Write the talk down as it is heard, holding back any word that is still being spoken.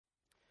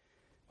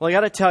Well, I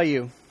got to tell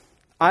you,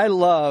 I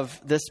love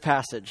this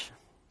passage,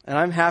 and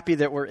I'm happy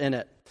that we're in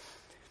it.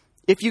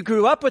 If you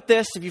grew up with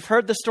this, if you've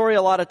heard the story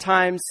a lot of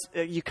times,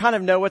 you kind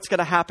of know what's going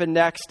to happen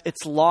next.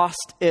 It's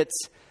lost its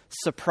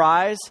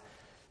surprise.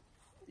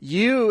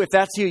 If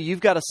that's you, you've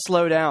got to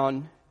slow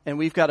down, and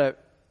we've got to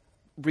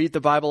read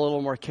the Bible a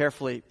little more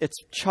carefully. It's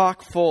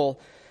chock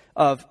full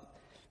of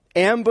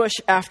ambush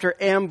after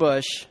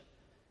ambush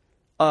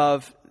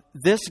of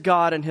this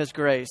God and his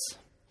grace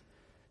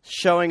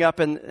showing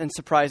up in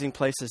surprising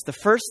places. The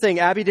first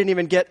thing, Abby didn't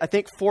even get, I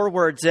think, 4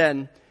 words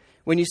in,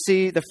 when you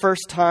see the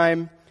first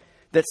time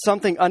that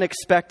something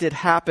unexpected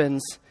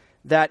happens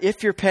that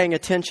if you're paying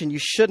attention, you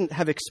shouldn't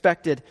have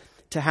expected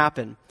to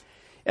happen.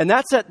 And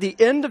that's at the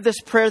end of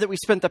this prayer that we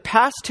spent the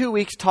past 2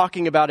 weeks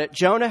talking about it.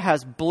 Jonah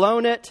has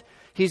blown it.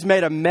 He's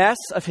made a mess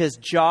of his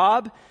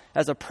job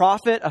as a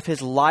prophet, of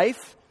his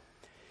life.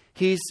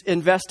 He's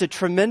invested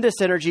tremendous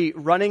energy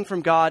running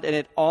from God, and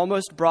it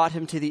almost brought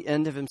him to the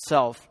end of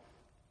himself.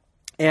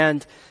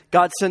 And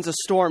God sends a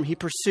storm. He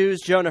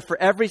pursues Jonah.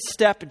 For every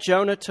step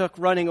Jonah took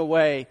running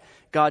away,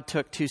 God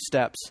took 2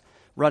 steps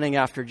running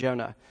after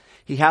Jonah.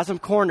 He has him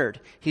cornered.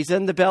 He's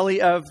in the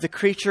belly of the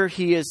creature.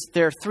 He is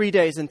there 3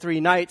 days and 3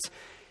 nights.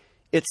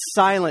 It's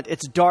silent.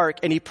 It's dark.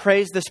 And he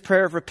prays this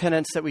prayer of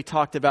repentance that we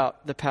talked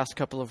about the past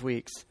couple of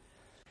weeks.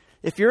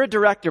 If you're a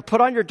director,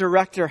 put on your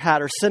director hat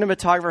or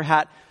cinematographer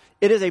hat.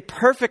 It is a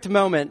perfect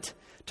moment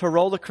to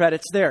roll the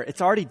credits there.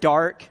 It's already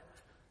dark.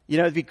 You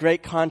know, it'd be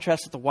great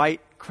contrast with the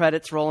white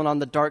credits rolling on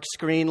the dark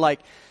screen. Like,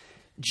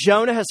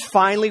 Jonah has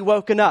finally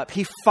woken up.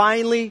 He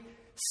finally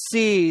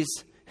sees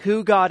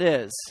who God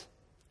is.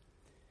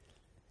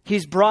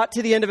 He's brought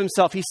to the end of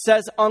himself. He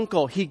says,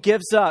 uncle. He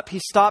gives up. He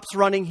stops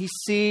running. He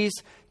sees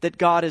that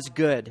God is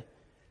good.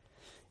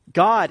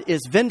 God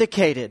is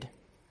vindicated.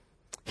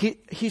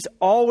 He's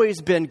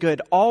always been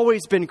good,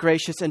 always been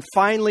gracious. And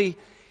finally,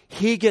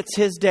 he gets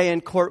his day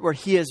in court where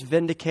he is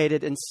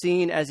vindicated and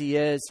seen as he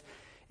is,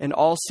 and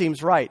all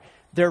seems right.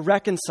 They're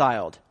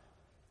reconciled.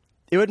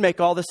 It would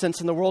make all the sense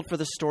in the world for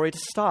the story to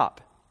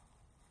stop.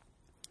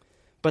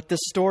 But the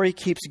story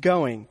keeps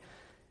going.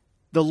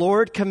 The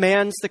Lord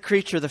commands the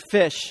creature, the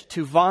fish,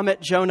 to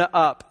vomit Jonah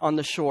up on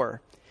the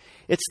shore.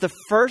 It's the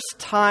first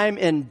time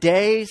in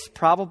days,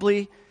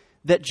 probably,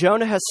 that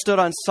Jonah has stood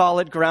on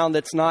solid ground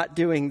that's not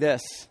doing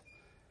this.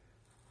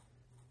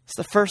 It's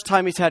the first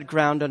time he's had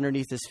ground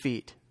underneath his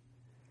feet.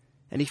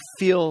 And he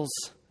feels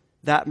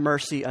that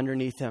mercy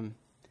underneath him.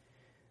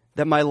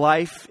 That my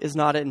life is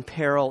not in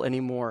peril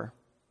anymore.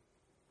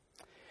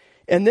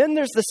 And then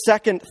there's the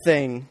second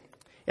thing.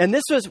 And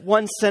this was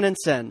 1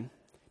 sentence in.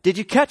 Did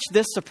you catch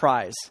this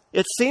surprise?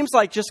 It seems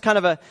like just kind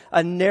of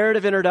a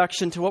narrative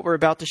introduction to what we're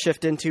about to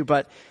shift into,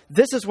 but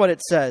this is what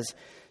it says.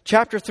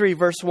 Chapter 3,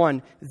 verse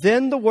 1.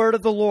 Then the word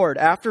of the Lord,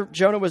 after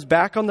Jonah was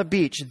back on the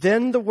beach,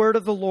 then the word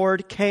of the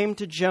Lord came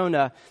to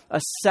Jonah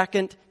a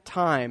second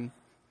time.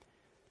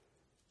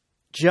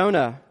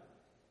 Jonah,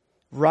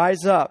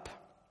 rise up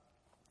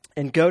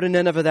and go to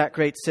Nineveh, that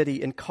great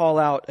city, and call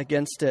out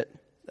against it,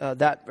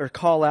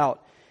 call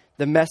out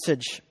the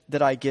message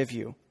that I give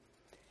you.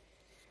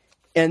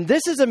 And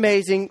this is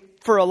amazing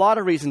for a lot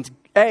of reasons.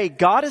 A,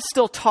 God is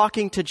still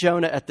talking to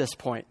Jonah at this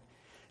point.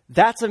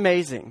 That's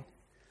amazing.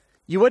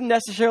 You wouldn't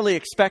necessarily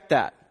expect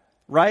that,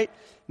 right?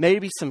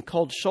 Maybe some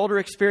cold shoulder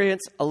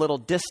experience, a little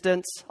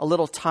distance, a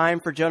little time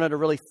for Jonah to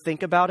really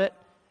think about it.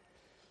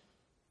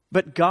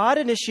 But God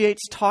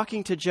initiates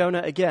talking to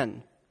Jonah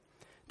again.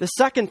 The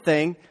second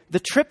thing, the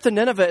trip to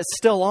Nineveh is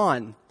still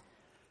on.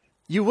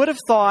 You would have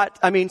thought,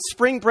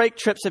 spring break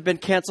trips have been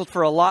canceled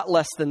for a lot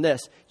less than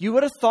this. You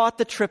would have thought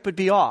the trip would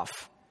be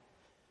off.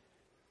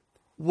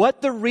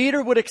 What the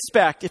reader would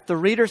expect, if the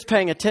reader's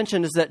paying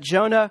attention, is that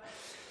Jonah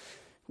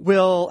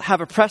will have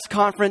a press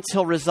conference.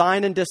 He'll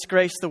resign in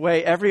disgrace the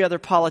way every other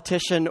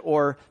politician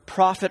or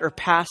prophet or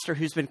pastor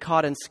who's been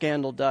caught in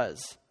scandal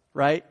does,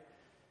 right?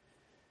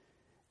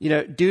 You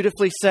know,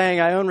 dutifully saying,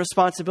 I own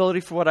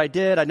responsibility for what I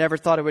did. I never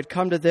thought it would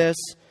come to this.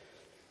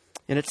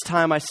 And it's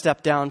time I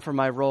step down from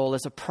my role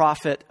as a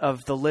prophet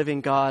of the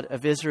living God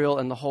of Israel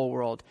and the whole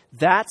world.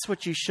 That's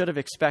what you should have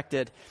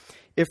expected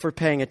if we're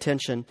paying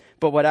attention.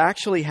 But what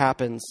actually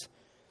happens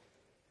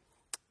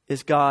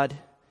is God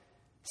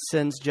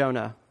sends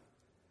Jonah.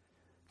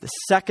 The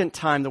second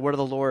time the word of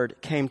the Lord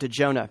came to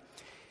Jonah.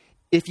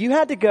 If you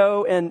had to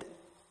go and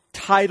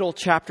title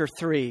chapter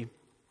 3,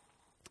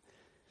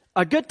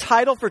 a good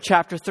title for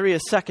chapter 3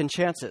 is Second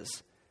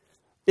Chances.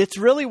 It's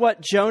really what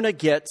Jonah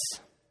gets.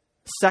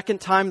 Second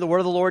time the word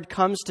of the Lord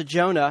comes to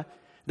Jonah.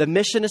 The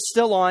mission is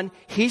still on.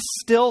 He's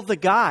still the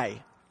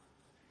guy.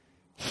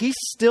 He's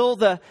still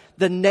the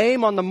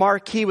name on the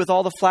marquee with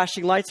all the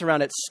flashing lights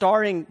around it,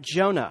 starring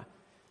Jonah.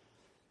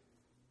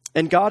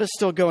 And God is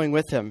still going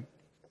with him.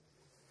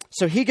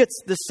 So he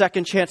gets the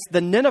second chance.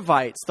 The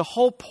Ninevites, the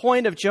whole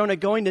point of Jonah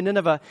going to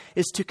Nineveh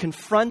is to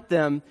confront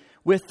them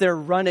with their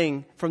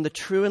running from the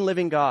true and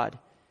living God.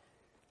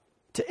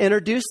 To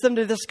introduce them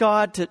to this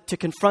God, to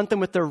confront them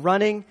with their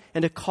running,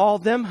 and to call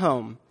them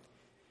home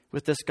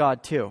with this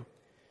God too.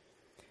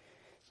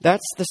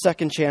 That's the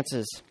second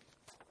chances.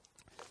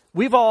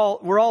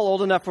 we're all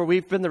old enough where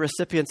we've been the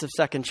recipients of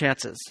second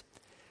chances.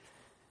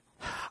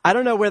 I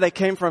don't know where they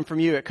came from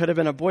you. It could have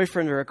been a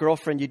boyfriend or a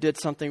girlfriend. You did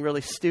something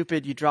really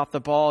stupid. You dropped the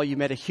ball. You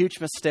made a huge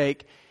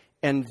mistake,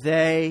 and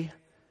they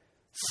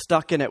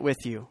stuck in it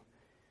with you.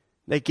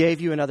 They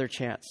gave you another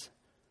chance.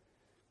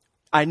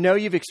 I know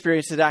you've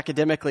experienced it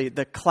academically.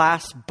 The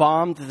class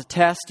bombed the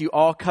test. You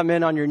all come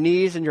in on your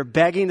knees and you're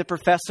begging the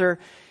professor,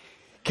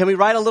 can we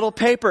write a little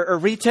paper or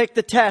retake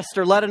the test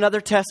or let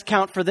another test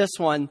count for this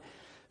one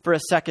for a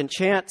second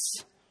chance?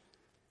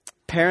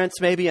 Parents,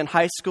 maybe in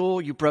high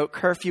school, you broke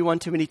curfew one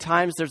too many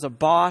times. There's a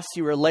boss,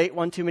 you were late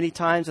one too many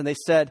times, and they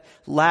said,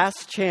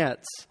 last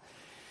chance.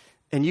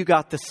 And you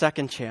got the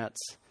second chance.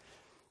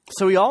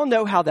 So we all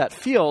know how that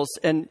feels,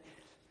 and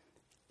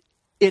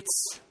it's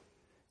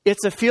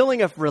a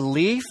feeling of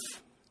relief.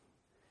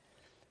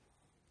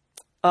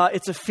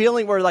 It's a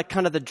feeling where like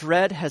kind of the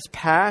dread has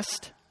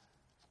passed.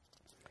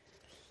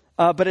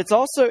 But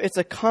it's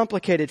a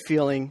complicated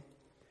feeling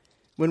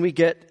when we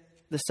get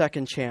the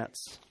second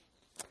chance.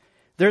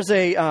 There's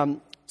a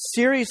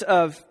series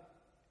of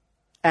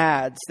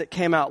ads that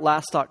came out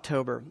last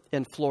October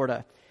in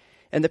Florida.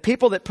 And the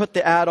people that put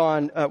the ad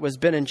on was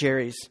Ben &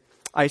 Jerry's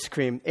ice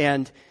cream.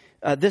 And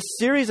this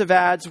series of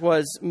ads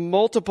was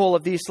multiple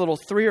of these little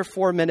 3 or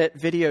 4 minute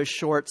video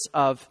shorts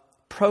of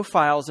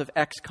profiles of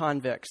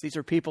ex-convicts. These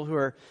are people who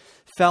are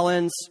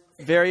felons,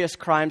 various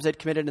crimes they'd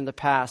committed in the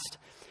past.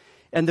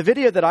 And the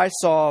video that I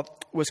saw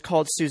was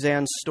called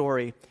Suzanne's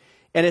Story.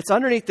 And it's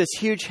underneath this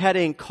huge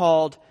heading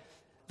called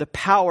The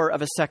Power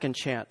of a Second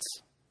Chance.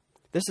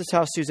 This is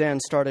how Suzanne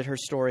started her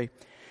story.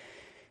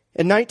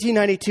 In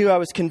 1992, I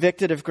was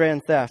convicted of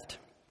grand theft.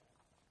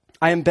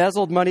 I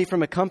embezzled money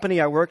from a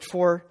company I worked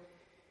for,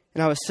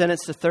 and I was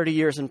sentenced to 30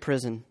 years in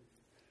prison.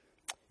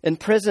 In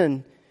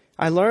prison,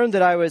 I learned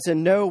that I was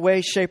in no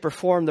way, shape, or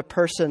form the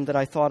person that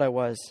I thought I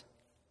was.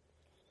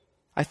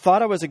 I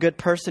thought I was a good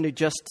person who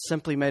just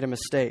simply made a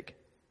mistake.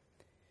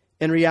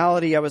 In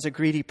reality, I was a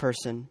greedy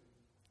person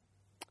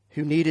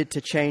who needed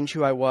to change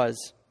who I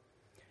was.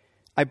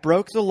 I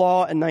broke the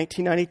law in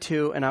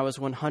 1992, and I was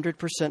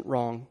 100%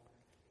 wrong.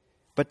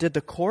 But did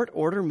the court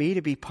order me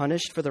to be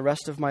punished for the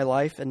rest of my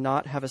life and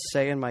not have a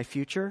say in my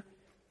future?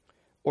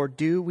 Or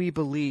do we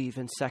believe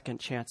in second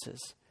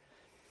chances?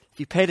 If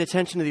you paid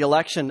attention to the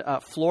election,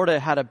 Florida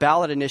had a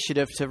ballot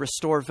initiative to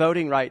restore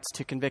voting rights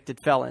to convicted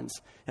felons.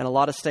 In a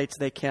lot of states,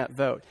 they can't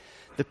vote.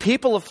 The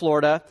people of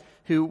Florida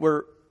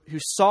who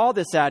saw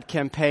this ad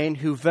campaign,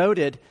 who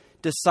voted,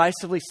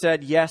 decisively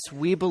said, yes,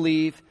 we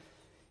believe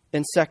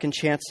in second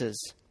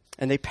chances.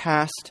 And they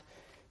passed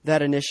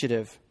that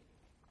initiative.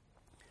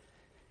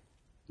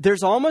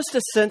 There's almost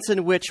a sense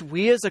in which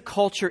we as a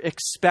culture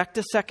expect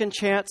a second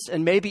chance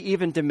and maybe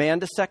even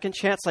demand a second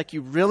chance. Like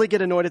you really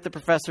get annoyed at the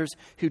professors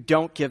who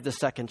don't give the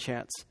second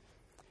chance.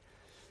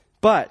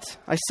 But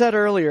I said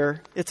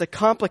earlier, it's a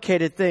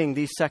complicated thing,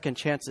 these second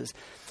chances.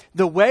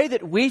 The way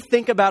that we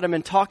think about them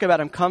and talk about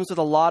them comes with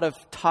a lot of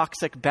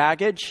toxic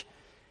baggage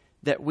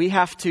that we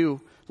have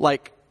to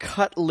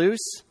cut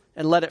loose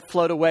and let it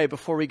float away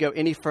before we go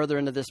any further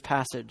into this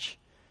passage.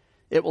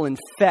 It will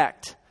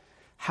infect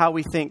how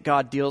we think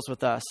God deals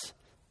with us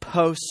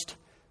post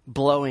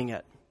blowing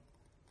it.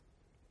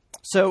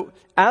 So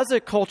as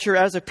a culture,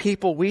 as a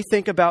people, we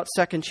think about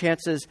second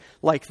chances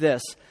like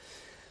this.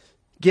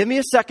 Give me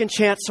a second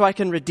chance so I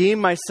can redeem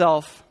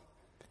myself,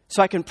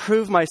 so I can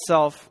prove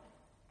myself,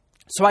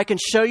 so I can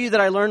show you that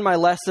I learned my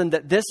lesson,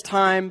 that this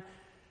time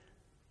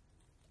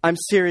I'm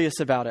serious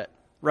about it,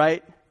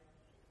 right?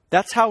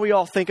 That's how we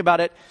all think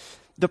about it.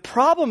 The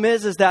problem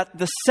is that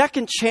the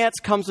second chance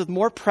comes with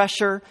more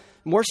pressure,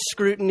 more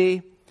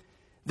scrutiny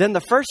than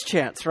the first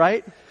chance,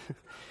 right?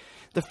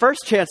 The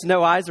first chance,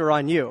 no eyes are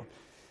on you.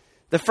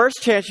 The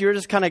first chance, you're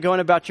just kind of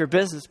going about your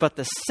business. But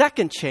the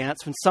second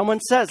chance, when someone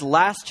says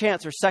last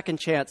chance or second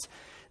chance,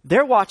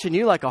 they're watching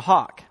you like a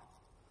hawk.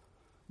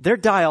 They're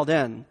dialed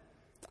in.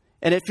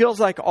 And it feels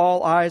like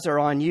all eyes are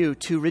on you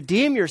to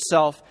redeem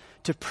yourself,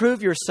 to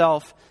prove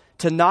yourself,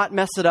 to not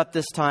mess it up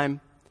this time,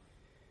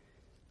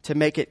 to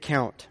make it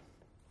count.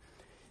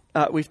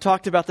 We've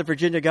talked about the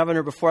Virginia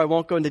governor before. I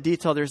won't go into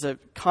detail. There's a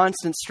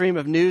constant stream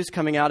of news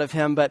coming out of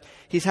him, but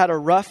he's had a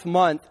rough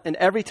month. And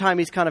every time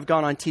he's kind of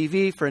gone on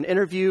TV for an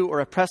interview or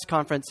a press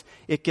conference,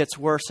 it gets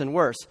worse and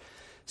worse.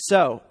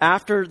 So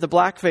after the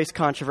blackface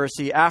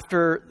controversy,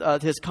 after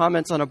his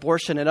comments on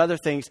abortion and other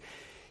things,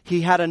 he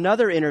had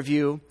another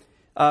interview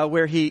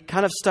where he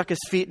kind of stuck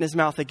his feet in his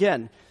mouth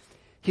again.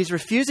 He's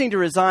refusing to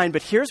resign,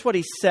 but here's what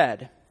he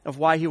said of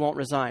why he won't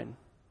resign.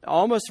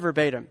 Almost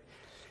verbatim.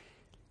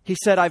 He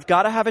said, I've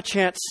got to have a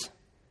chance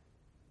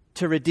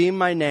to redeem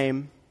my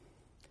name.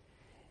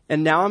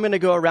 And now I'm going to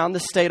go around the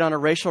state on a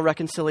racial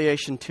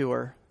reconciliation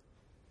tour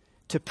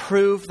to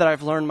prove that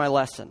I've learned my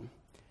lesson.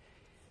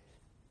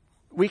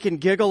 We can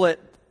giggle at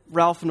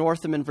Ralph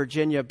Northam in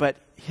Virginia, but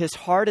his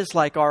heart is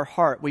like our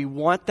heart. We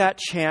want that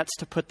chance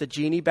to put the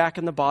genie back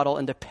in the bottle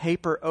and to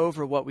paper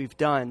over what we've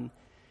done.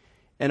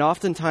 And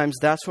oftentimes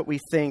that's what we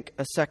think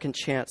a second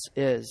chance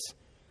is.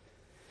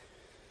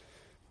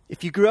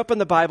 If you grew up in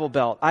the Bible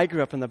Belt, I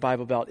grew up in the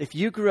Bible Belt. If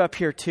you grew up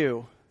here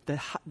too,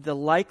 the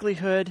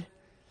likelihood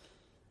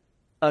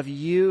of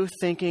you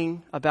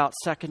thinking about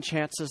second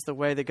chances the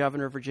way the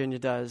governor of Virginia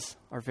does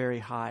are very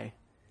high.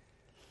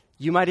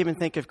 You might even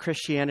think of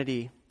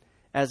Christianity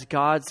as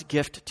God's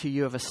gift to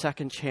you of a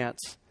second chance.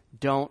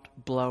 Don't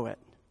blow it.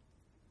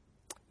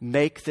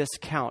 Make this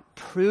count.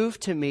 Prove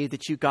to me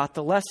that you got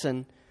the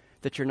lesson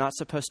that you're not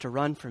supposed to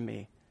run from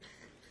me.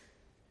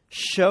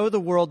 Show the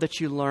world that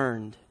you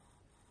learned.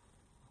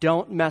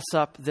 Don't mess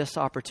up this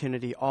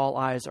opportunity. All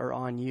eyes are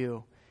on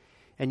you.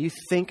 And you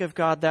think of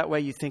God that way.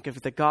 You think of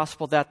the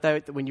gospel that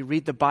way. When you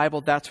read the Bible,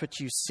 that's what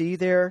you see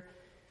there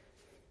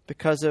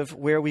because of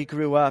where we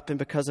grew up and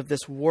because of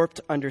this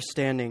warped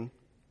understanding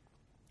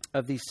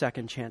of these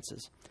second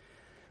chances.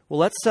 Well,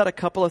 let's set a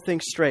couple of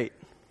things straight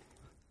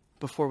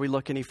before we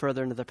look any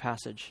further into the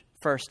passage.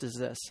 First is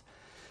this.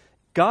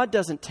 God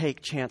doesn't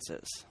take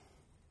chances,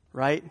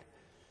 right?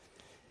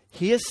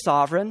 He is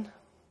sovereign,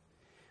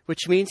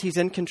 which means he's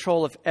in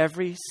control of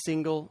every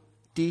single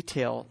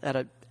detail at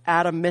an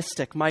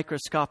atomistic,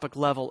 microscopic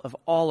level of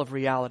all of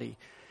reality.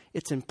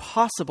 It's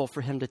impossible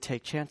for him to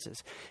take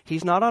chances.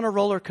 He's not on a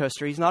roller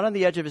coaster. He's not on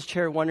the edge of his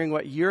chair wondering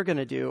what you're going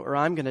to do or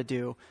I'm going to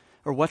do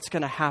or what's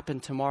going to happen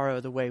tomorrow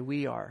the way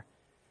we are.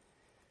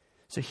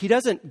 So he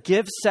doesn't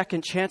give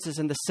second chances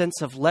in the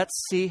sense of let's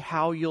see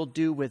how you'll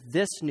do with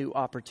this new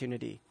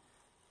opportunity.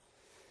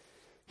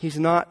 He's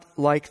not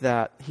like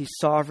that. He's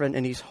sovereign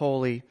and he's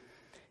holy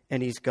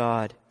and he's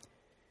God.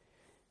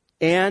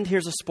 And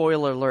here's a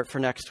spoiler alert for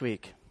next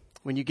week.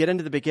 When you get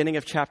into the beginning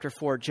of chapter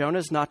 4,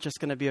 Jonah's not just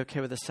going to be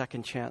okay with a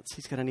second chance.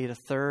 He's going to need a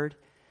third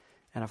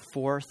and a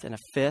fourth and a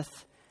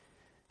fifth.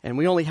 And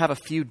we only have a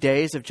few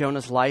days of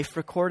Jonah's life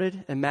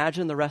recorded.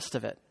 Imagine the rest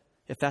of it,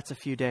 if that's a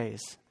few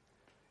days.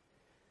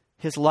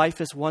 His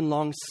life is one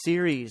long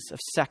series of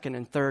second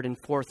and third and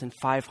fourth and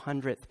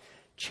 500th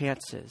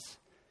chances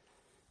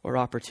or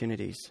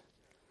opportunities.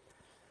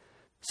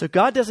 So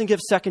God doesn't give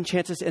second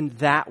chances in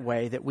that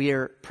way that we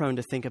are prone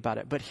to think about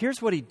it. But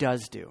here's what he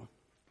does do.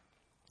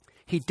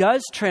 He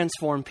does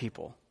transform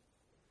people.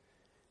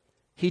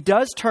 He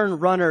does turn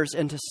runners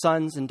into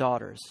sons and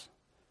daughters.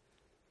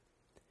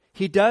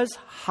 He does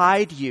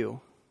hide you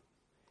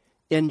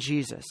in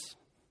Jesus.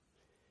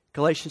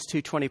 Galatians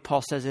 2:20,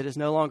 Paul says, "It is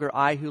no longer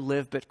I who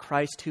live, but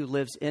Christ who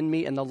lives in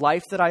me. And the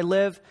life that I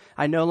live,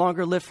 I no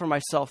longer live for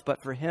myself,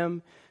 but for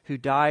him who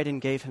died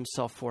and gave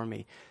himself for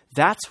me."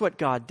 That's what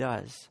God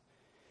does,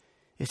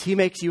 is he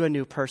makes you a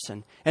new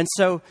person. And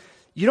so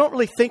you don't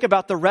really think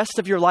about the rest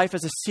of your life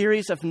as a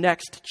series of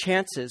next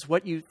chances.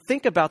 What you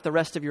think about the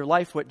rest of your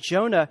life, what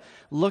Jonah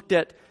looked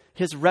at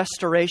his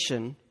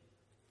restoration,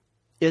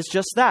 is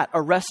just that,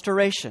 a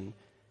restoration.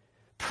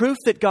 Proof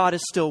that God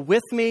is still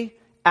with me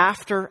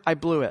after I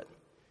blew it.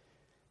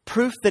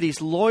 Proof that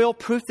he's loyal,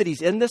 proof that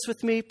he's in this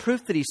with me,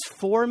 proof that he's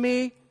for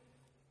me,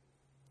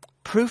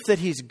 proof that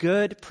he's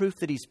good, proof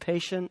that he's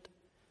patient.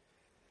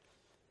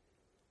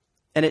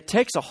 And it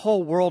takes a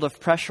whole world of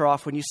pressure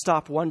off when you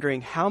stop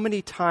wondering, how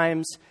many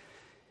times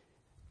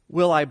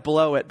will I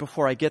blow it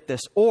before I get this?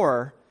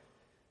 Or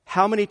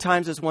how many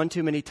times is one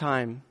too many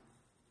time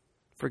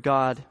for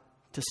God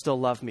to still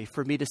love me,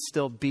 for me to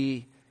still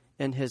be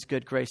in his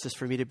good graces,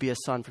 for me to be a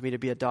son, for me to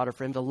be a daughter,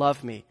 for him to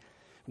love me?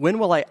 When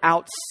will I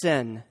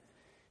out-sin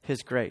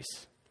his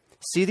grace?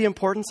 See the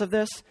importance of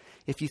this?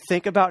 If you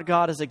think about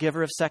God as a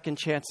giver of second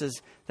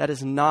chances, that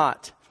is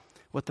not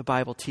what the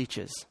Bible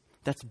teaches.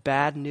 That's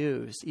bad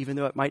news, even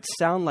though it might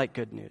sound like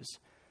good news.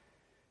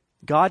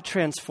 God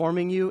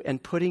transforming you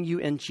and putting you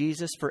in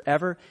Jesus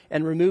forever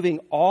and removing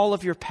all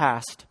of your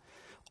past,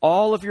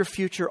 all of your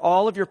future,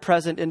 all of your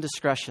present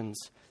indiscretions,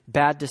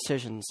 bad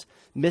decisions,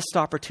 missed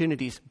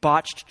opportunities,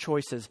 botched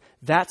choices.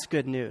 That's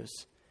good news.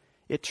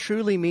 It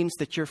truly means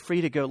that you're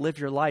free to go live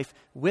your life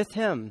with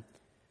him,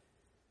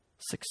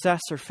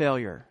 success or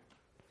failure,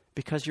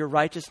 because your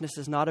righteousness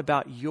is not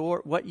about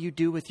what you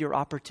do with your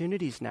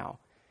opportunities now.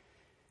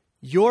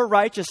 Your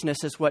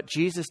righteousness is what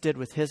Jesus did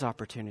with his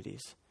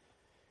opportunities.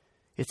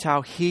 It's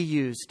how he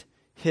used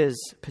his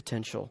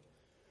potential.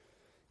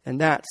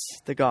 And that's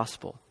the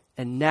gospel.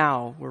 And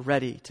now we're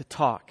ready to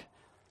talk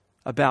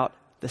about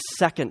the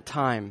second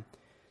time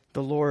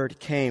the Lord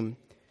came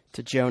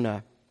to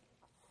Jonah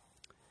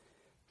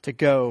to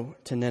go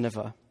to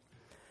Nineveh.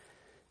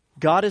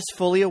 God is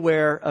fully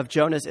aware of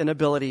Jonah's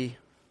inability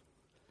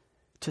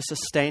to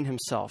sustain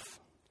himself.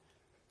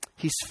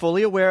 He's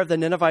fully aware of the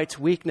Ninevites'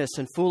 weakness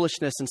and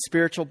foolishness and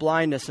spiritual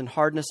blindness and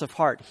hardness of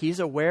heart. He's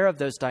aware of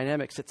those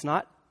dynamics. It's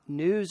not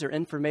news or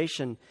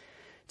information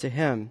to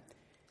him.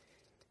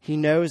 He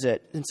knows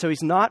it. And so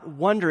he's not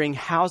wondering,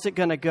 how's it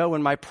going to go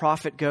when my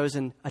prophet goes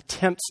and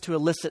attempts to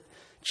elicit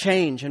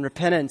change and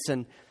repentance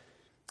and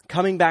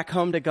coming back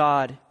home to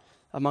God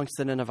amongst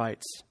the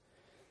Ninevites.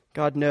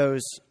 God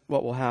knows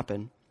what will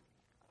happen.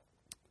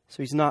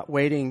 So he's not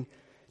waiting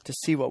to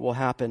see what will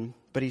happen,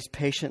 but he's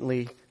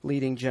patiently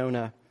leading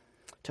Jonah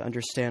to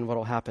understand what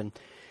will happen.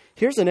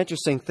 Here's an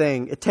interesting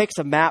thing. It takes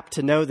a map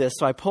to know this,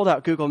 so I pulled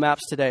out Google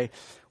Maps today.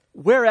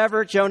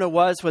 Wherever Jonah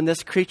was when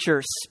this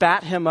creature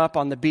spat him up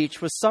on the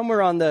beach was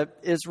somewhere on the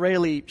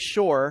Israeli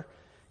shore,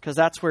 because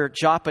that's where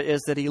Joppa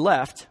is that he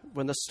left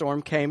when the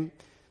storm came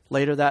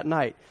later that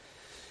night.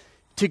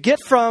 To get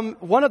from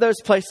one of those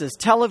places,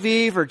 Tel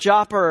Aviv or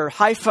Joppa or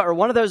Haifa or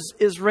one of those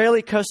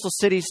Israeli coastal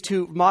cities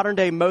to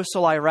modern-day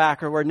Mosul,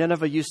 Iraq, or where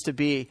Nineveh used to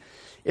be,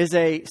 is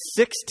a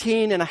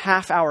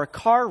 16-and-a-half-hour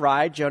car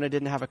ride. Jonah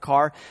didn't have a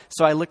car,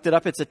 so I looked it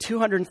up. It's a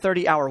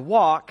 230-hour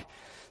walk.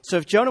 So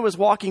if Jonah was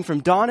walking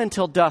from dawn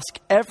until dusk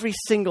every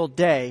single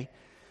day,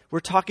 we're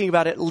talking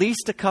about at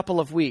least a couple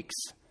of weeks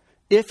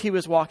if he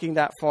was walking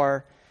that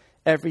far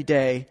every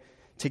day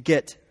to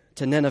get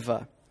to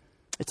Nineveh.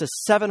 It's a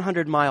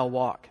 700-mile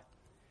walk.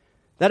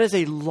 That is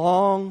a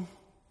long,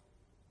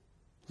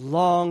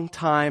 long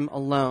time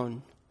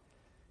alone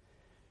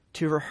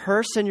to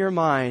rehearse in your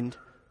mind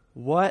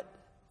what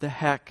the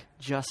heck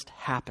just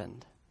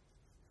happened.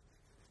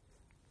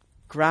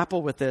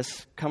 Grapple with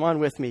this. Come on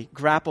with me.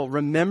 Grapple.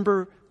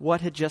 Remember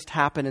what had just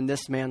happened in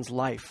this man's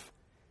life.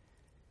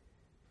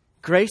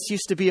 Grace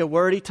used to be a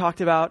word he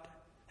talked about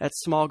at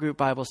small group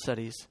Bible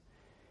studies.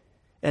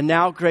 And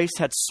now grace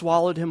had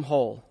swallowed him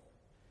whole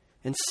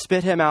and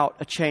spit him out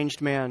a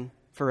changed man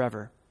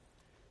forever.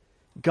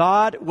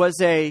 God was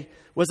a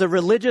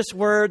religious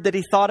word that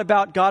he thought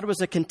about. God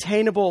was a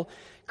containable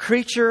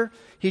creature.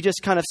 He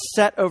just kind of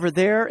sat over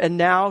there, and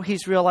now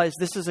he's realized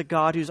this is a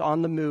God who's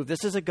on the move.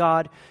 This is a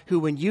God who,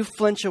 when you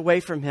flinch away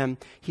from him,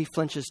 he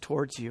flinches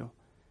towards you.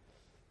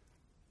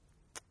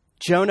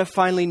 Jonah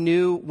finally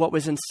knew what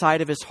was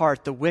inside of his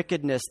heart, the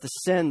wickedness, the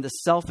sin, the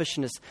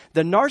selfishness,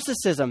 the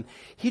narcissism.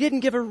 He didn't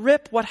give a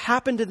rip what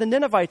happened to the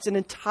Ninevites, an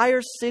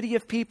entire city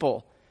of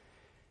people,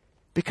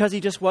 because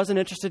he just wasn't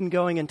interested in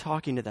going and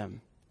talking to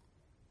them.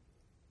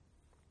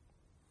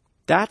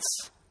 That's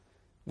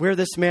where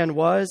this man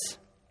was.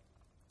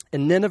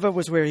 And Nineveh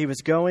was where he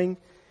was going.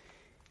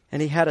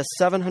 And he had a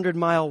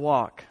 700-mile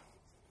walk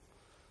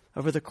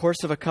over the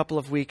course of a couple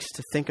of weeks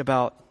to think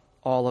about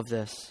all of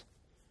this.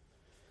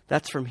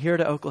 That's from here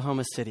to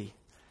Oklahoma City,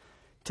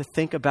 to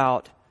think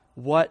about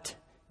what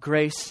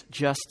grace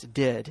just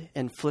did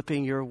in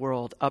flipping your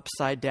world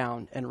upside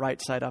down and right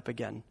side up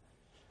again.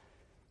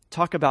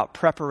 Talk about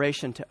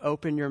preparation to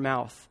open your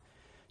mouth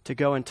to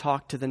go and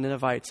talk to the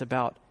Ninevites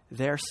about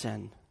their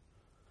sin.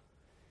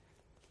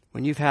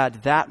 When you've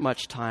had that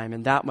much time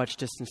and that much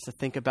distance to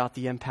think about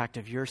the impact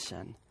of your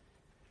sin.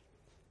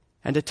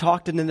 And to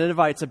talk to the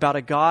Ninevites about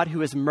a God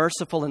who is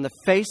merciful in the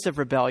face of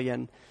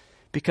rebellion,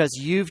 because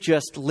you've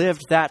just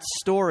lived that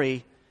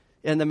story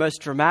in the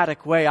most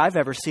dramatic way I've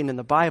ever seen in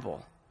the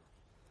Bible.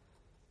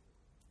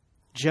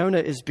 Jonah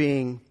is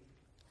being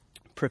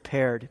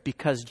prepared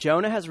because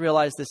Jonah has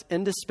realized this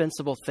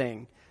indispensable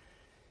thing.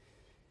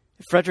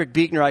 Frederick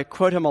Buechner, I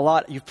quote him a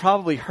lot. You've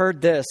probably heard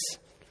this,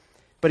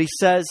 but he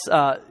says,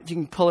 if you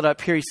can pull it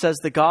up here, he says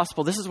the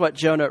gospel, this is what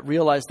Jonah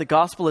realized. The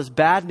gospel is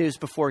bad news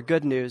before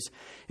good news.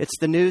 It's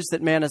the news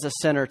that man is a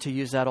sinner, to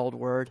use that old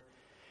word.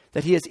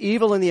 That he is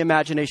evil in the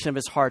imagination of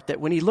his heart. That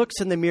when he looks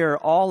in the mirror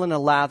all in a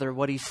lather,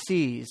 what he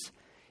sees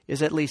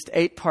is at least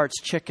 8 parts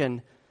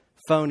chicken,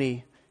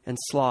 phony, and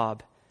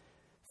slob.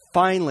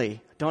 Finally,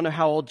 don't know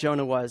how old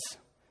Jonah was,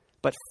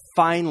 but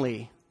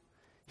finally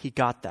he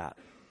got that.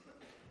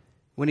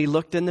 When he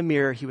looked in the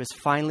mirror, he was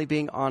finally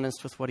being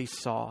honest with what he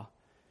saw.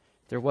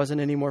 There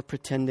wasn't any more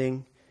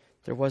pretending.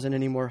 There wasn't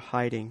any more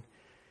hiding.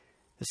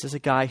 This is a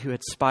guy who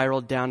had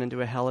spiraled down into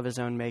a hell of his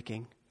own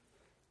making.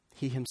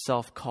 He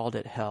himself called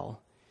it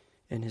hell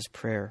in his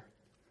prayer.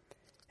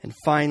 And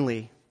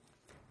finally,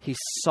 he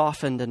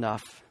softened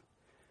enough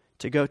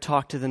to go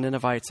talk to the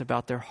Ninevites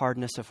about their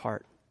hardness of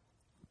heart.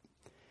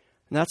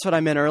 And that's what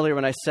I meant earlier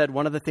when I said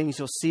one of the things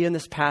you'll see in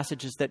this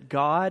passage is that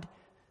God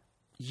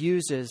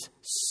uses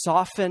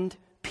softened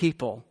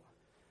people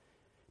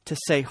to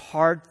say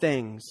hard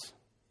things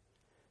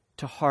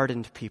to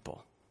hardened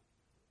people.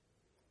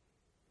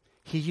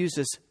 He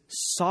uses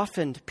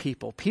softened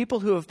people,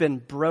 people who have been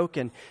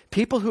broken,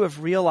 people who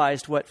have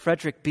realized what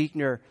Frederick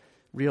Buechner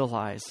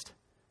realized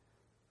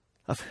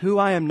of who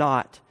I am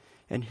not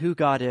and who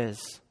God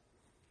is.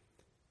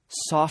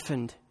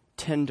 Softened,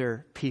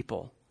 tender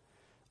people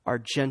are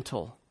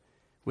gentle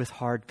with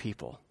hard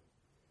people.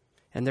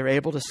 And they're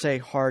able to say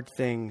hard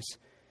things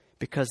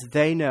because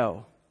they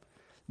know,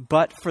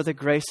 but for the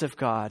grace of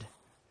God,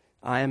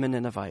 I am a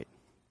Ninevite.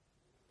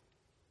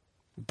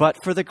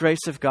 But for the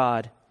grace of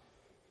God,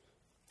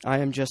 I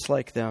am just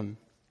like them.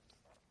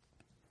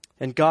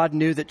 And God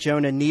knew that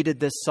Jonah needed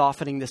this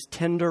softening, this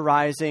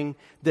tenderizing,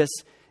 this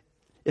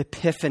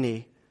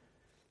epiphany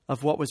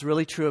of what was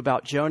really true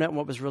about Jonah and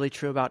what was really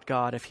true about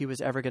God if he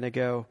was ever going to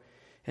go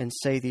and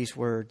say these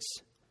words.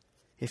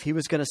 If he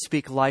was going to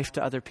speak life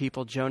to other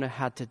people, Jonah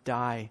had to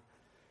die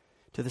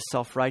to the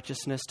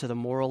self-righteousness, to the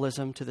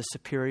moralism, to the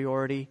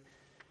superiority,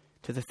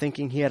 to the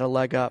thinking he had a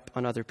leg up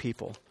on other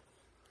people.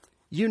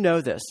 You know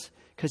this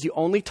because you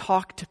only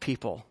talk to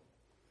people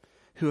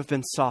who have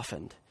been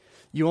softened.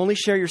 You only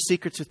share your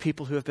secrets with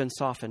people who have been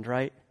softened,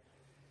 right?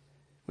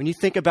 When you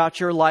think about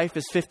your life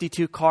as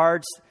 52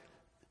 cards,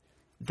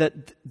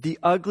 the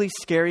ugly,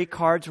 scary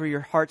cards where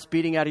your heart's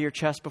beating out of your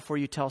chest before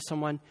you tell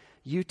someone,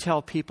 you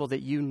tell people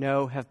that you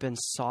know have been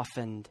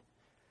softened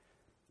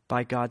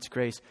by God's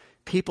grace.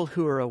 People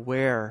who are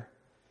aware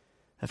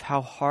of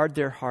how hard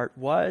their heart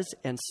was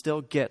and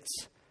still gets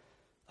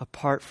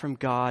apart from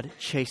God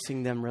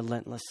chasing them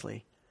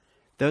relentlessly.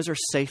 Those are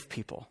safe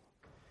people.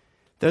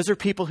 Those are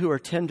people who are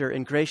tender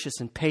and gracious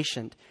and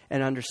patient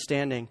and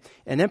understanding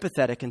and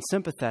empathetic and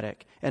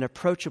sympathetic and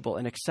approachable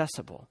and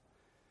accessible.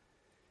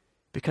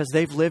 Because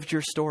they've lived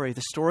your story,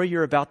 the story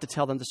you're about to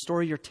tell them, the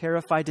story you're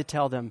terrified to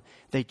tell them.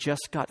 They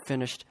just got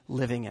finished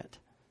living it.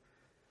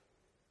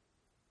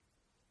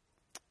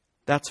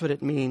 That's what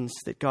it means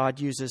that God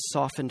uses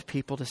softened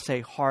people to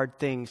say hard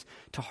things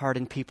to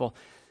hardened people.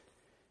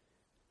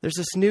 There's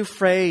this new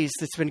phrase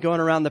that's been going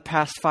around the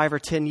past 5 or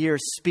 10 years,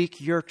 speak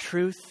your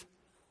truth.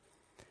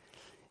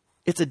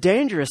 It's a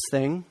dangerous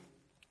thing,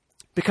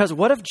 because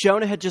what if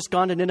Jonah had just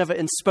gone to Nineveh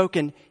and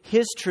spoken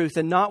his truth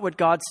and not what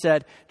God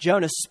said?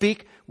 Jonah,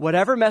 speak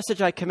whatever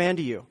message I command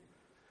to you.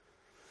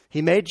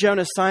 He made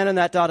Jonah sign on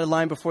that dotted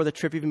line before the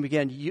trip even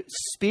began. You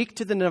speak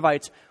to the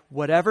Ninevites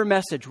whatever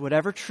message,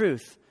 whatever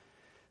truth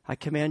I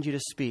command you to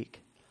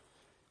speak.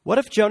 What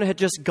if Jonah had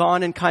just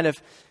gone and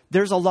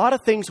there's a lot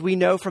of things we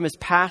know from his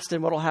past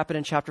and what will happen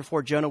in chapter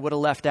 4 Jonah would have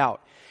left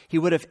out. He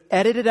would have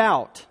edited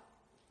out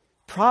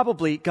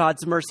probably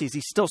God's mercies.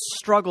 He still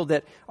struggled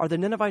that, are the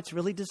Ninevites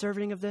really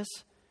deserving of this?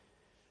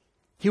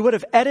 He would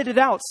have edited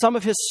out some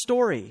of his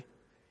story,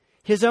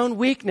 his own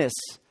weakness,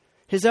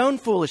 his own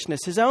foolishness,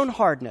 his own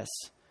hardness.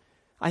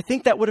 I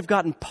think that would have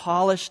gotten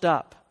polished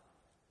up.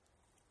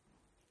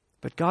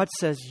 But God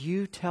says,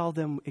 you tell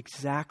them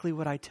exactly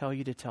what I tell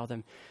you to tell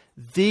them.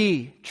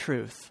 The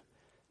truth,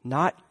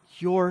 not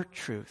your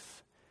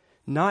truth,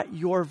 not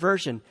your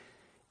version.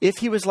 If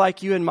he was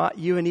like you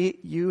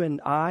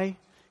and I,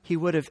 he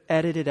would have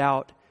edited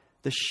out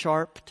the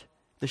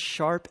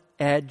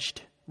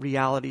sharp-edged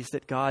realities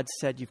that God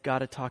said you've got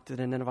to talk to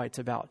the Ninevites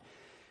about,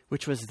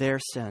 which was their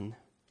sin,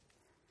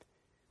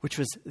 which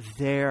was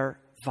their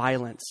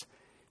violence.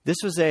 This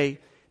was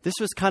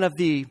kind of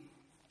the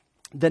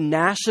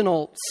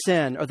national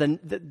sin, or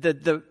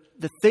the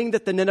thing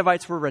that the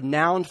Ninevites were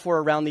renowned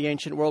for around the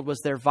ancient world was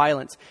their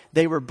violence.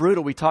 They were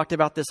brutal. We talked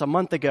about this a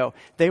month ago.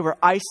 They were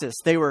ISIS.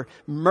 They were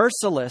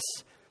merciless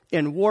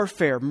in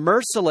warfare,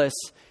 merciless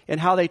in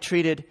how they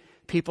treated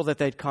people that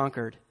they'd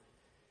conquered.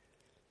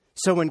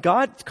 So when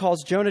God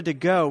calls Jonah to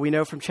go, we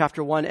know from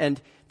chapter 1, and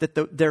that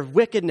their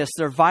wickedness,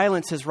 their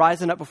violence is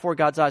rising up before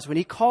God's eyes. When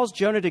he calls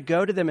Jonah to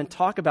go to them and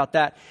talk about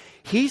that,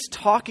 he's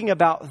talking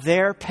about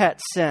their pet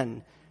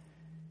sin.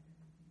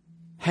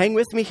 Hang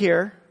with me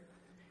here.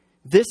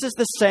 This is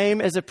the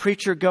same as a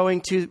preacher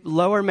going to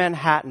Lower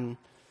Manhattan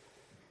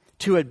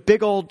to a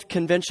big old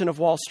convention of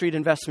Wall Street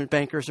investment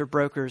bankers or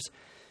brokers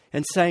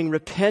and saying,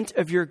 repent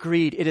of your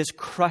greed. It is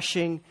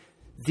crushing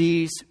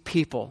these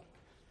people.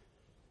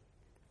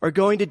 Or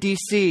going to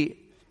D.C.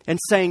 and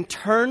saying,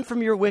 turn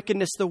from your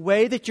wickedness. The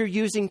way that you're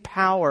using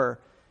power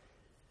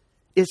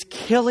is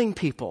killing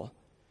people.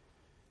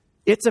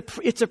 It's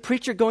a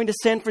preacher going to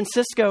San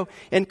Francisco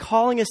and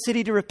calling a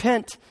city to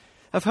repent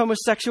of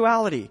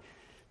homosexuality.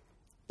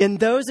 In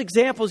those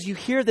examples, you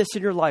hear this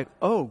and you're like,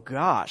 oh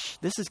gosh,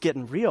 this is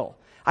getting real.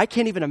 I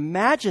can't even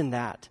imagine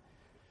that.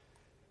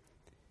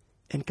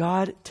 And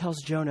God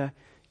tells Jonah,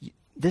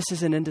 this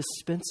is an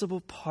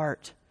indispensable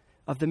part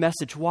of the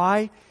message.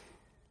 Why?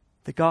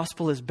 The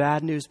gospel is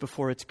bad news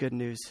before it's good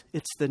news.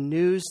 It's the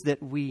news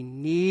that we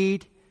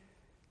need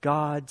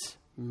God's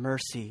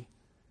mercy.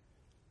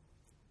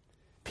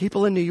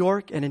 People in New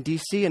York and in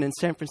D.C. and in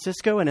San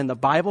Francisco and in the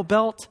Bible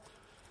Belt,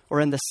 or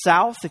in the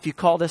South, if you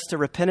call this to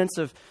repentance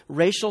of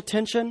racial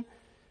tension,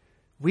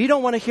 we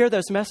don't want to hear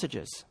those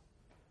messages.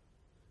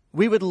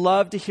 We would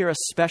love to hear a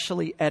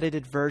specially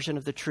edited version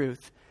of the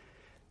truth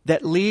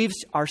that leaves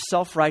our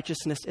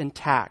self-righteousness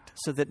intact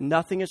so that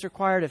nothing is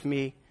required of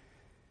me.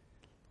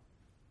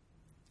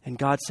 And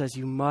God says,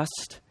 you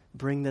must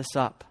bring this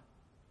up.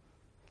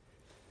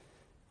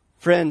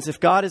 Friends, if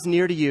God is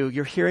near to you,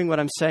 you're hearing what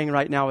I'm saying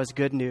right now as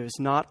good news,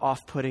 not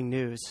off-putting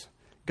news.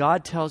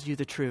 God tells you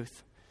the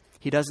truth.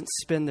 He doesn't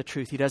spin the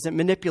truth. He doesn't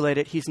manipulate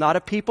it. He's not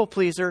a people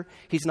pleaser.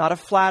 He's not a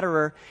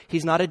flatterer.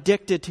 He's not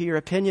addicted to your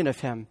opinion of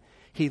him.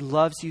 He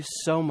loves you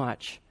so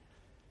much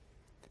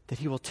that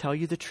he will tell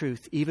you the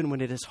truth even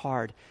when it is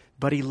hard.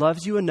 But he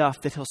loves you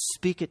enough that he'll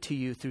speak it to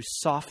you through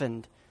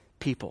softened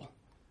people.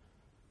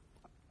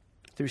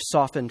 Through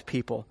softened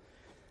people.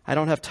 I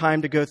don't have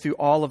time to go through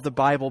all of the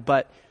Bible,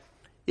 but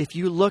if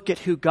you look at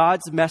who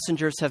God's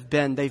messengers have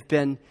been, they've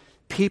been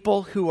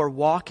people who are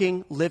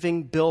walking,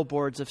 living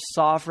billboards of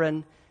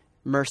sovereign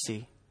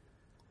mercy.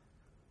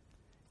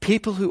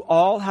 People who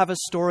all have a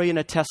story and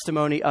a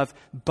testimony of,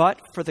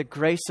 but for the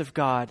grace of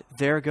God,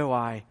 there go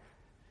I.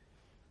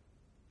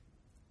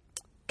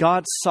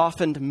 God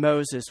softened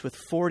Moses with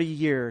 40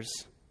 years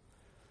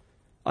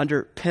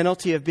under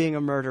penalty of being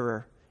a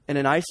murderer in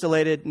an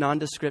isolated,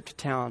 nondescript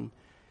town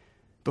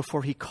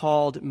before he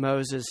called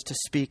Moses to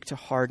speak to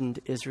hardened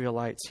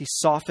Israelites. He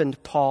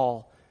softened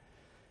Paul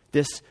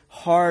This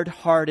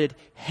hard-hearted,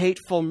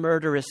 hateful,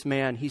 murderous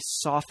man, he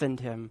softened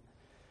him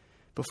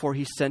before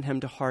he sent him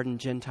to harden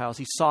Gentiles.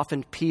 He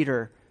softened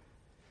Peter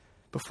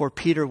before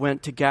Peter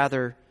went to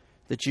gather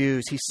the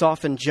Jews. He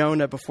softened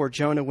Jonah before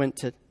Jonah went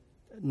to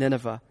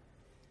Nineveh.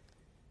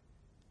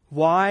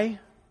 Why?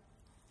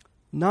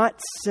 Not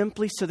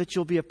simply so that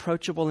you'll be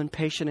approachable and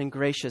patient and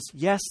gracious.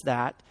 Yes,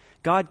 that.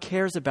 God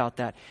cares about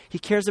that. He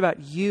cares about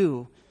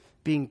you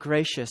being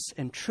gracious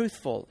and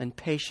truthful and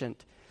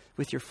patient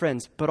with your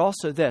friends. But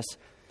also this,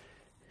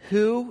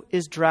 who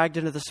is dragged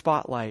into the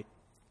spotlight?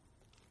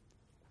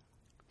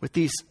 With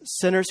these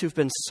sinners who've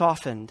been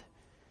softened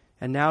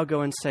and now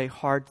go and say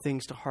hard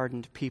things to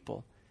hardened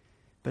people,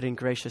 but in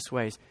gracious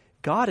ways.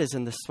 God is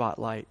in the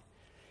spotlight.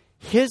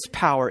 His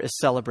power is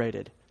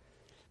celebrated.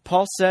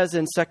 Paul says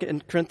in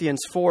 2 Corinthians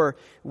 4,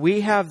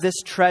 we have this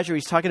treasure.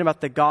 He's talking about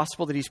the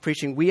gospel that he's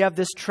preaching. We have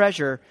this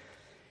treasure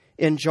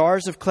in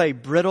jars of clay,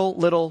 brittle,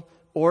 little,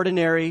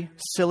 ordinary,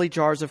 silly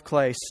jars of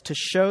clay, to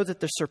show that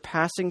the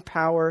surpassing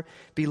power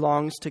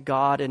belongs to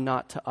God and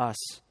not to us.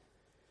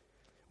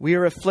 We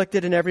are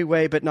afflicted in every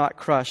way, but not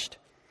crushed.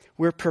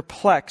 We're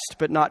perplexed,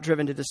 but not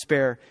driven to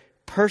despair.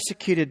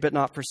 Persecuted, but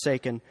not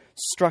forsaken.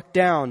 Struck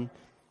down,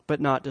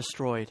 but not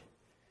destroyed.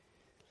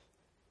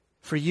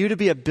 For you to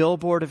be a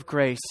billboard of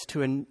grace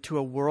to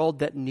a world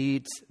that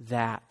needs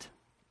that,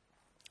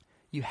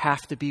 you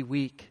have to be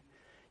weak.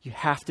 You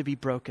have to be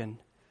broken.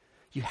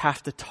 You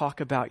have to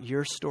talk about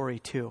your story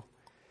too.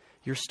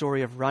 Your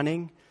story of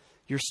running,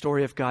 your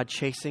story of God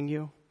chasing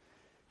you,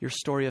 your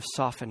story of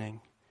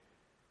softening.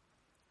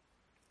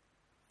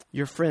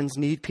 Your friends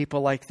need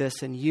people like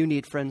this, and you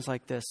need friends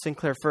like this.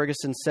 Sinclair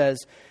Ferguson says,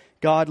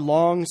 God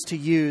longs to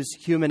use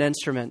human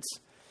instruments.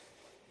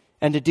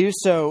 And to do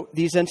so,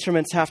 these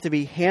instruments have to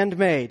be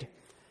handmade,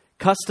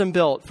 custom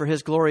built for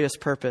his glorious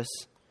purpose.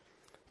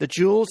 The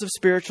jewels of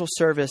spiritual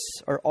service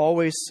are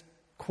always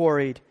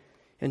quarried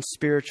in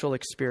spiritual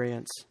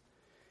experience.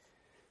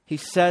 He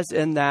says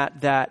in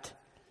that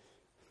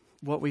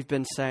what we've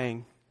been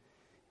saying,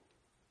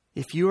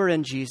 if you are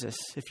in Jesus,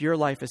 if your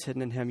life is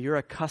hidden in him, you're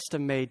a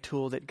custom-made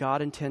tool that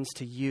God intends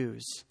to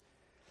use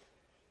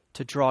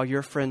to draw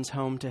your friends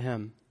home to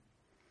him.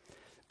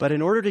 But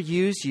in order to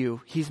use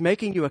you, he's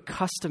making you a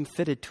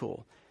custom-fitted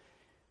tool.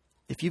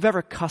 If you've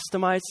ever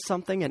customized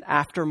something, an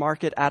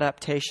aftermarket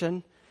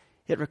adaptation,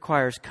 it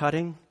requires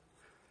cutting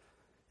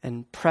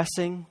and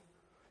pressing,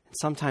 and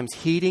sometimes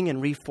heating and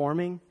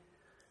reforming.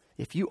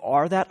 If you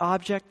are that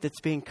object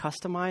that's being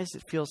customized,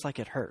 it feels like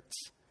it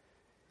hurts.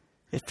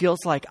 It feels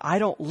like I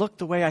don't look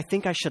the way I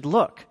think I should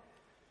look.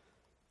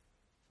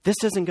 This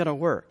isn't going to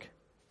work.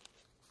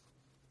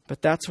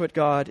 But that's what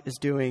God is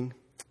doing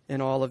in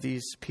all of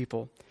these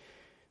people.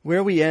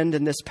 Where we end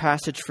in this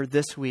passage for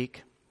this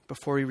week,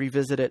 before we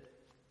revisit it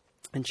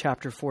in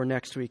chapter 4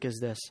 next week, is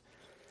this.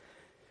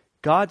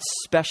 God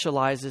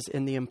specializes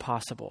in the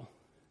impossible.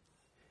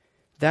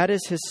 That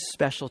is his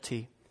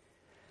specialty.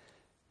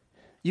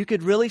 You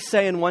could really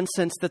say in one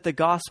sense that the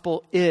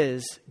gospel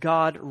is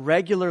God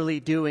regularly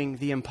doing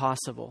the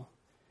impossible.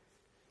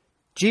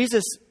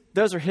 Jesus,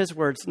 those are his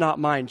words, not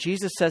mine.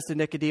 Jesus says to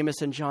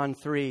Nicodemus in John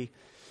 3,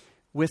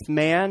 with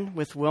man,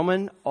 with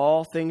woman,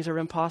 all things are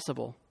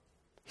impossible.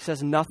 He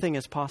says nothing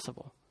is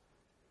possible.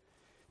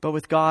 But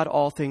with God,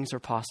 all things are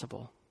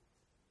possible.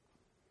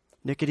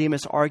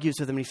 Nicodemus argues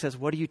with him and he says,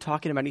 what are you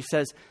talking about? And he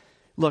says,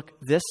 look,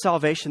 this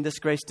salvation, this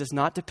grace does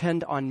not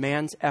depend on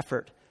man's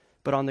effort,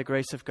 but on the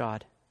grace of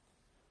God.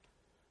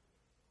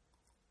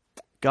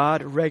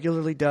 God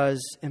regularly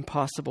does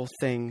impossible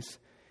things,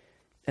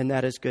 and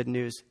that is good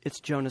news. It's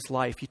Jonah's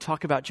life. You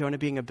talk about Jonah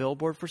being a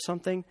billboard for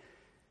something.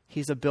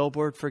 He's a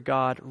billboard for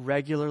God,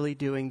 regularly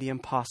doing the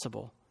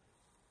impossible,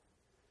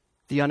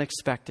 the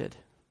unexpected,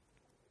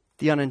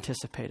 the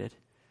unanticipated.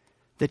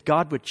 That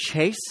God would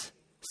chase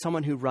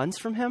someone who runs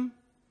from him.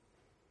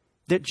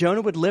 That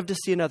Jonah would live to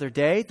see another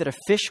day. That a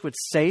fish would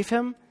save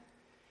him.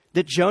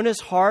 That Jonah's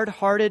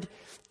hard-hearted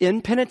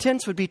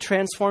impenitence would be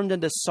transformed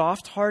into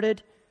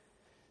soft-hearted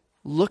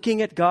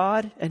looking at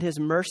God and his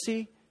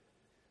mercy.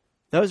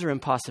 Those are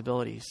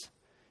impossibilities.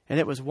 And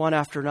it was one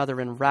after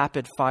another in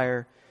rapid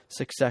fire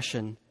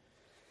succession.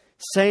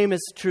 Same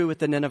is true with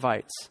the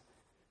Ninevites.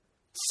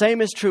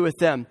 Same is true with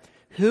them.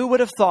 Who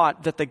would have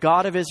thought that the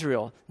God of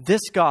Israel,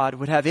 this God,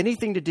 would have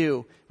anything to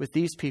do with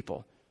these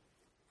people?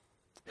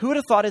 Who would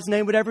have thought his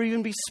name would ever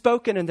even be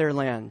spoken in their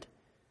land?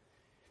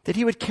 That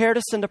he would care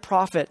to send a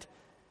prophet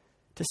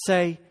to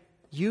say,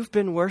 you've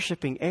been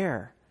worshiping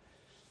air,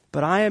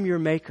 but I am your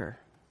maker.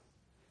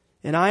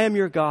 And I am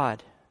your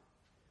God.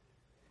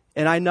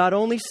 And I not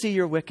only see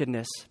your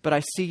wickedness, but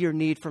I see your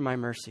need for my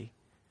mercy.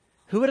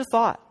 Who would have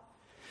thought?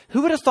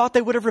 Who would have thought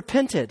they would have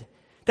repented?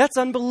 That's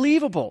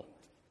unbelievable.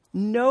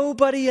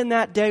 Nobody in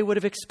that day would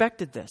have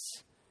expected this.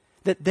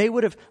 That they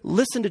would have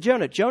listened to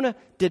Jonah. Jonah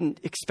didn't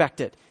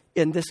expect it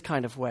in this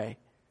kind of way.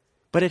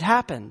 But it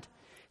happened.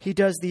 He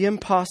does the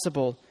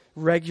impossible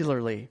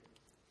regularly.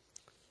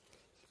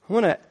 I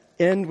want to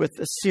end with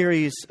a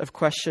series of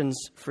questions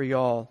for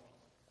y'all.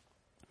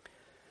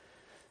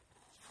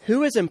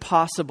 Who is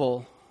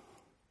impossible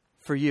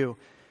for you?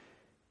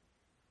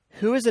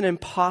 Who is an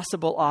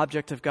impossible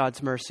object of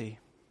God's mercy?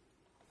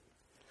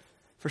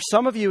 For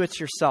some of you, it's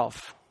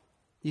yourself.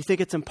 You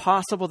think it's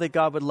impossible that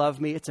God would love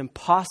me. It's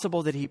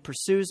impossible that he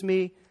pursues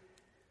me.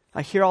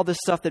 I hear all this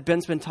stuff that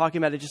Ben's been talking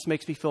about. It just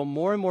makes me feel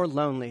more and more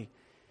lonely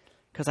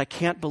because I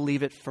can't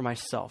believe it for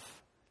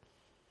myself.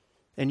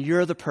 And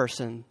you're the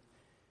person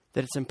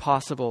that it's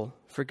impossible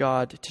for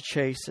God to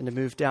chase and to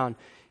move down.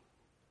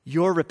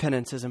 Your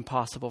repentance is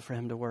impossible for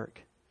him to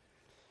work.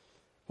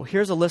 Well,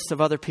 here's a list of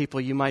other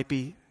people you might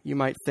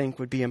think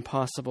would be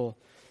impossible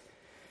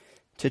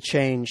to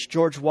change.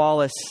 George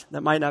Wallace,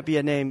 that might not be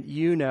a name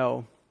you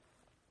know,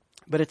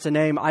 but it's a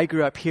name I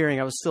grew up hearing.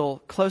 I was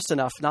still close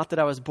enough, not that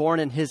I was born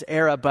in his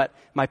era, but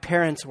my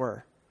parents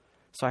were.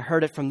 So I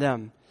heard it from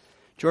them.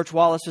 George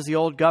Wallace was the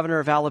old governor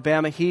of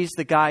Alabama. He's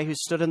the guy who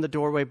stood in the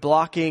doorway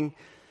blocking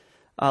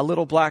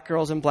little black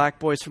girls and black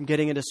boys from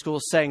getting into school,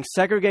 saying,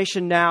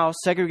 segregation now,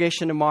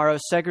 segregation tomorrow,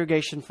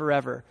 segregation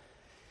forever.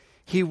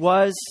 He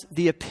was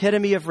the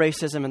epitome of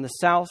racism in the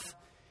South.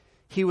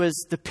 He was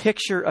the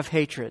picture of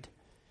hatred.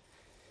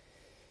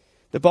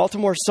 The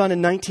Baltimore Sun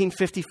in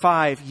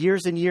 1955,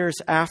 years and years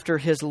after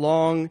his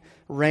long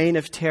reign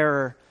of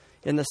terror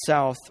in the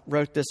South,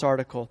 wrote this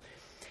article.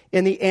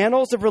 In the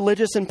annals of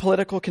religious and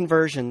political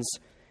conversions,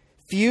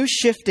 few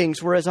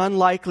shiftings were as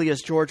unlikely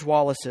as George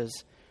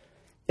Wallace's.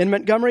 In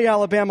Montgomery,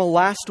 Alabama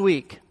last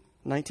week,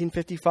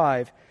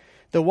 1955,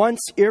 the once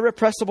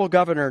irrepressible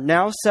governor,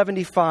 now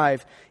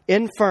 75,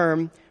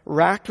 infirm,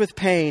 racked with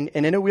pain,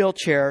 and in a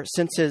wheelchair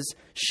since his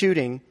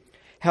shooting,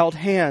 held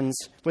hands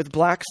with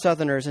black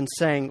Southerners and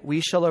sang,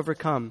 "We shall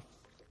overcome."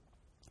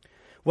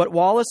 What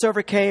Wallace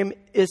overcame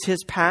is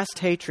his past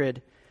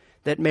hatred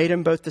that made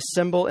him both the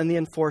symbol and the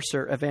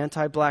enforcer of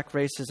anti-black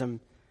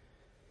racism.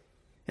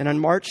 And on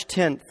March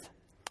 10th,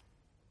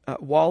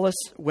 Wallace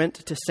went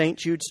to St.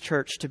 Jude's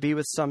Church to be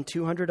with some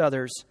 200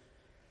 others,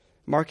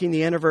 marking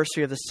the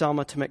anniversary of the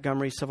Selma to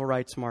Montgomery Civil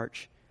Rights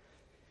March.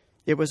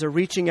 It was a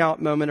reaching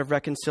out moment of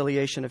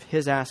reconciliation, of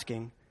his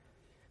asking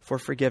for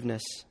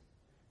forgiveness.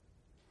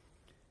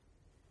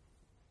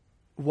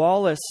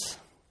 Wallace,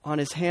 on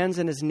his hands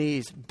and his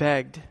knees,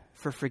 begged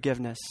for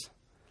forgiveness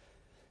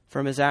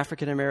from his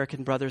African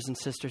American brothers and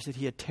sisters that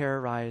he had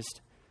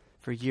terrorized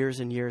for years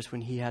and years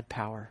when he had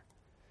power.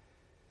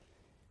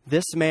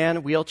 This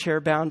man, wheelchair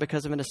bound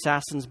because of an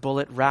assassin's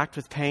bullet, racked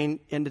with pain,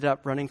 ended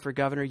up running for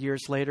governor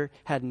years later,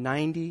 had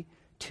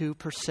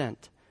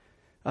 92%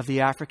 of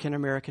the African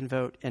American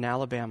vote in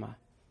Alabama.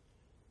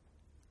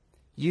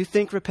 You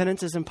think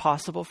repentance is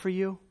impossible for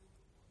you?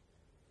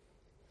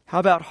 How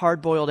about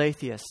hard-boiled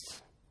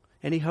atheists?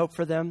 Any hope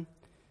for them?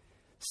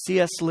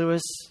 C.S.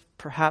 Lewis,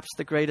 perhaps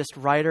the greatest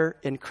writer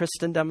in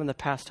Christendom in the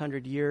past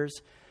 100 years,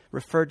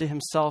 referred to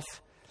himself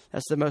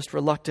as the most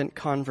reluctant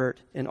convert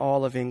in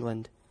all of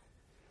England.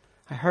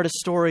 I heard a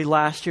story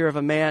last year of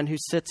a man who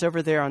sits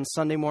over there on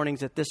Sunday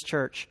mornings at this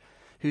church,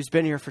 who's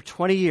been here for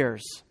 20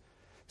 years,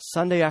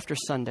 Sunday after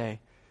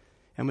Sunday,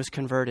 and was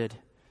converted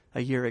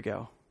a year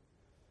ago.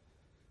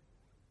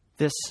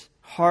 This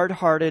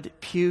hard-hearted,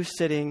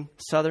 pew-sitting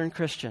Southern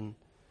Christian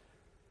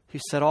who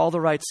said all the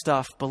right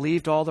stuff,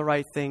 believed all the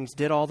right things,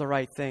 did all the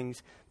right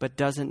things, but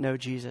doesn't know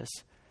Jesus.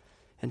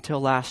 Until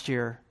last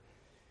year,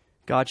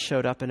 God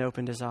showed up and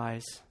opened his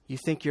eyes. You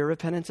think your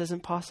repentance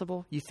isn't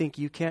possible? You think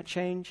you can't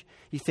change?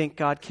 You think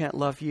God can't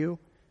love you?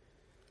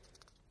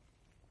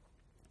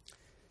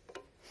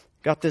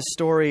 Got this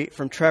story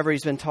from Trevor.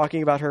 He's been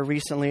talking about her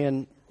recently,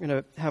 and I'm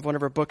going to have one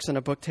of her books in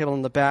a book table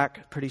in the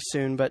back pretty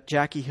soon, but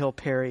Jackie Hill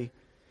Perry.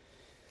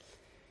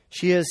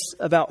 She is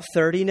about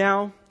 30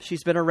 now.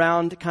 She's been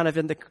around kind of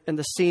in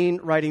the scene,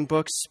 writing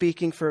books,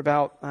 speaking for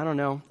about,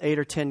 8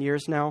 or 10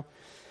 years now.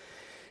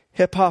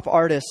 Hip-hop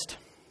artist.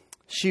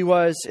 She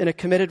was in a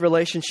committed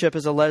relationship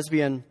as a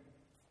lesbian.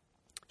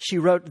 She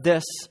wrote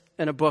this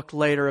in a book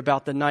later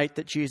about the night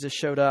that Jesus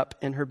showed up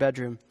in her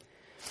bedroom.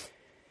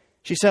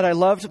 She said, "I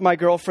loved my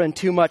girlfriend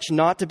too much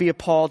not to be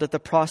appalled at the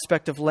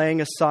prospect of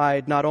laying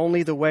aside not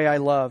only the way I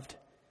loved,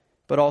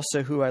 but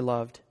also who I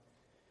loved.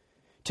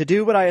 To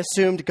do what I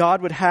assumed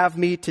God would have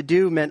me to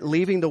do meant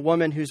leaving the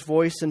woman whose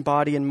voice and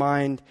body and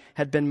mind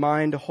had been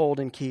mine to hold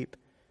and keep.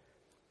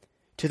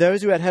 To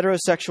those who had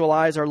heterosexual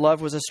eyes, our love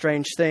was a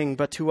strange thing,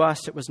 but to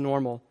us it was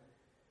normal.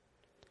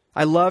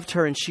 I loved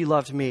her and she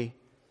loved me,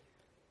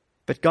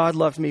 but God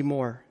loved me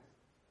more.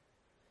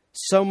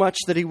 So much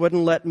that He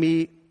wouldn't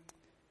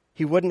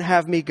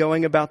have me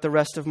going about the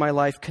rest of my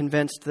life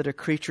convinced that a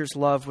creature's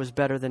love was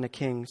better than a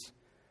king's.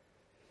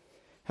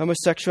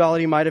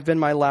 Homosexuality might have been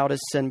my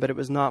loudest sin, but it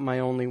was not my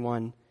only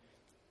one.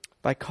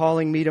 By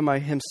calling me to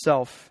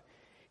Himself,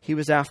 He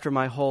was after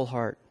my whole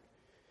heart.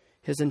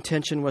 His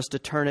intention was to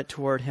turn it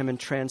toward Him and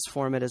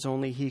transform it as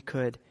only He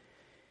could,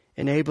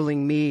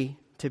 enabling me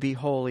to be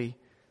holy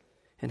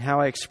in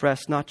how I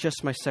express not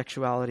just my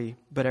sexuality,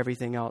 but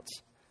everything else."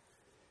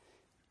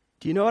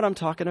 Do you know what I'm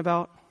talking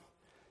about?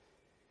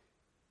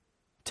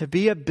 To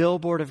be a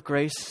billboard of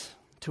grace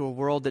to a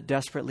world that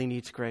desperately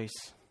needs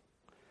grace,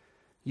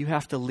 you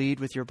have to lead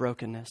with your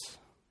brokenness.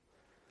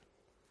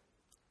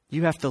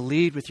 You have to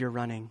lead with your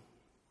running.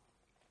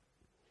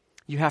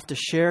 You have to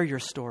share your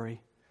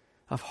story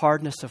of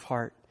hardness of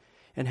heart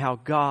and how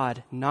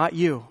God, not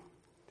you,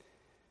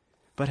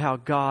 but how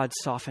God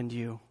softened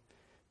you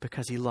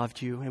because he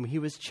loved you and he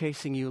was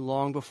chasing you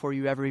long before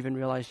you ever even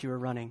realized you were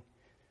running.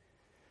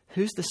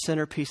 Who's the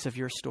centerpiece of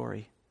your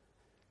story?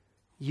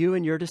 You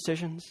and your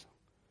decisions,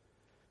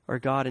 or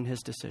God and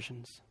his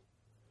decisions?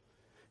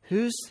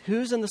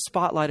 Who's in the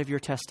spotlight of your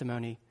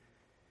testimony?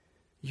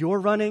 You're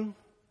running,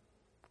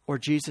 or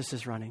Jesus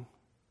is running?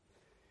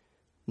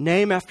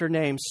 Name after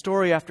name,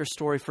 story after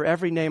story. For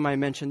every name I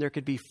mentioned, there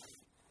could be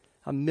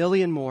a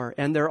million more,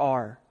 and there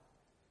are.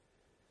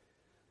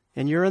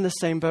 And you're in the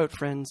same boat,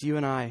 friends, you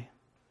and I.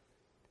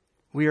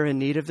 We are in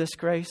need of this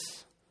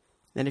grace.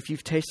 And if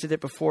you've tasted it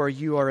before,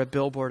 you are a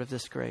billboard of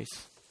this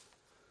grace.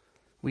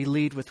 We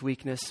lead with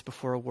weakness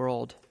before a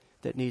world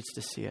that needs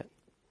to see it.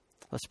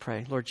 Let's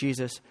pray. Lord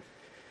Jesus,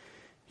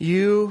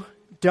 you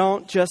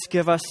don't just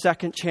give us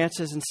second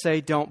chances and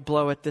say, don't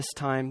blow it this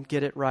time,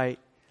 get it right.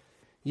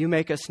 You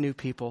make us new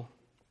people.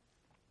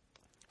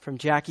 From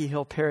Jackie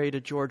Hill Perry to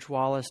George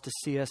Wallace to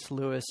C.S.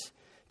 Lewis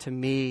to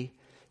me,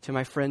 to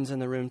my friends in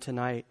the room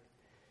tonight.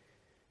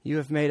 You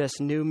have made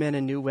us new men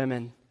and new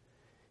women.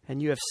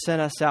 And you have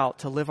sent us out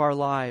to live our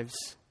lives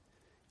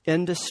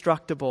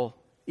indestructible,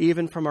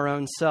 even from our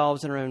own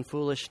selves and our own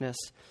foolishness,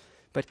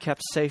 but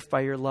kept safe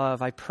by your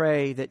love. I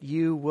pray that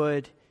you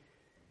would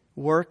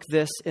work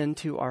this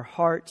into our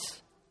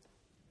hearts,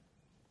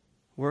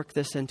 work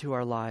this into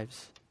our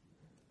lives,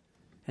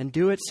 and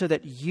do it so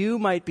that you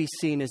might be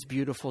seen as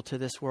beautiful to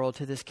this world,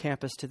 to this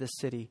campus, to this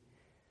city,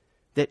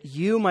 that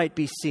you might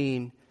be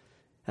seen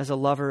as a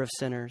lover of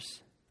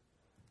sinners,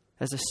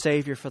 as a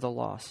savior for the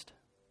lost.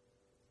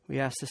 We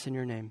ask this in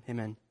your name.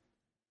 Amen.